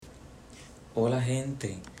Hola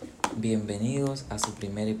gente, bienvenidos a su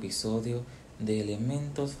primer episodio de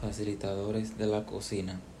Elementos Facilitadores de la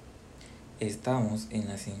Cocina. Estamos en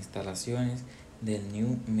las instalaciones del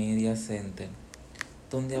New Media Center,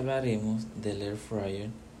 donde hablaremos del Air Fryer,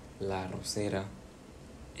 la arrocera,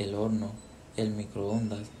 el horno, el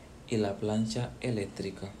microondas y la plancha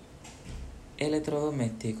eléctrica.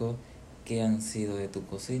 Electrodomésticos que han sido de tu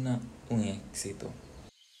cocina un éxito.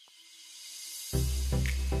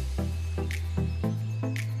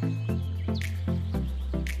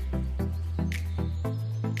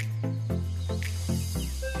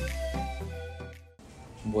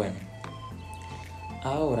 Bueno,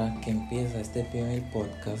 ahora que empieza este primer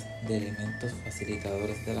podcast de elementos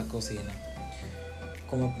facilitadores de la cocina,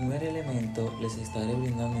 como primer elemento les estaré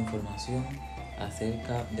brindando información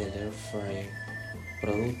acerca del Air Fryer,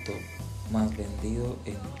 producto más vendido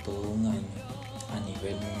en todo un año a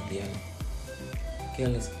nivel mundial. ¿Qué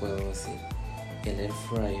les puedo decir? El Air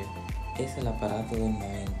Fryer es el aparato del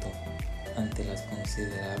momento ante las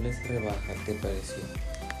considerables rebajas de precio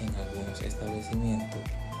en algunos establecimientos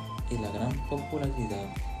y la gran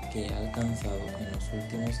popularidad que ha alcanzado en los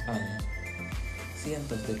últimos años.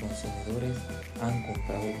 Cientos de consumidores han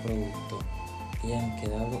comprado el producto y han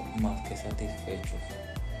quedado más que satisfechos.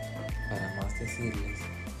 Para más decirles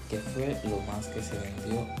que fue lo más que se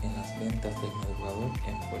vendió en las ventas del madrugador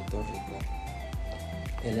en Puerto Rico.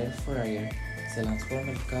 El Air Fryer se lanzó al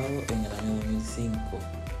mercado en el año 2005,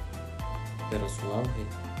 pero su auge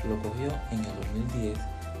lo cogió en el 2010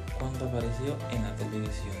 cuando apareció en la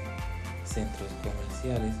televisión, centros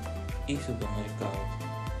comerciales y supermercados,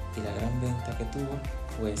 y la gran venta que tuvo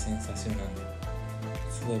fue sensacional.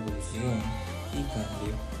 Su evolución y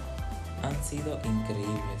cambio han sido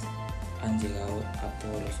increíbles, han llegado a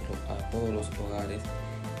todos los hogares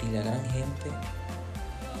y la gran gente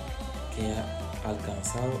que ha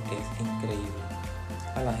alcanzado es increíble.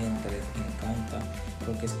 A la gente les encanta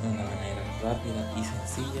porque es una manera rápida y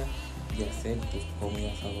sencilla de hacer tus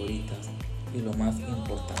comidas favoritas y lo más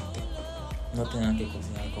importante, no tengan que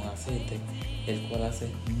cocinar con aceite, el cual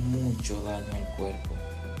hace mucho daño al cuerpo.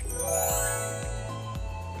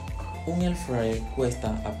 Un Air Fryer cuesta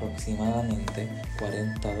aproximadamente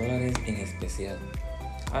 $40 en especial,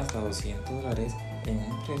 hasta $200 en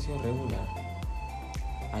un precio regular.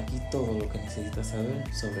 Aquí todo lo que necesitas saber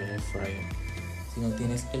sobre el Air Fryer. Si no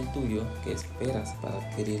tienes el tuyo, ¿qué esperas para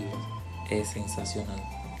adquirirlo? Es sensacional.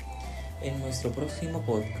 En nuestro próximo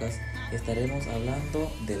podcast estaremos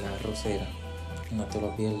hablando de la arrocera. No te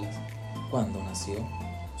lo pierdas. Cuándo nació,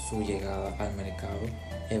 su llegada al mercado,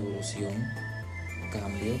 evolución,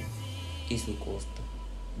 cambio y su costo.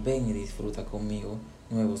 Ven y disfruta conmigo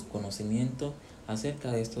nuevos conocimientos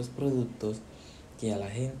acerca de estos productos que a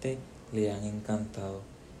la gente le han encantado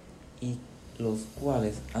y los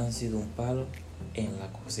cuales han sido un palo en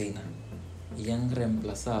la cocina y han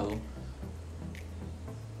reemplazado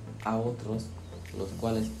a otros los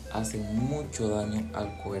cuales hacen mucho daño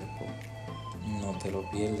al cuerpo. No te lo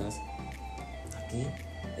pierdas aquí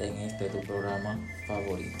en este tu programa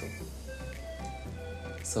favorito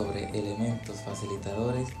sobre elementos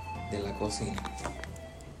facilitadores de la cocina.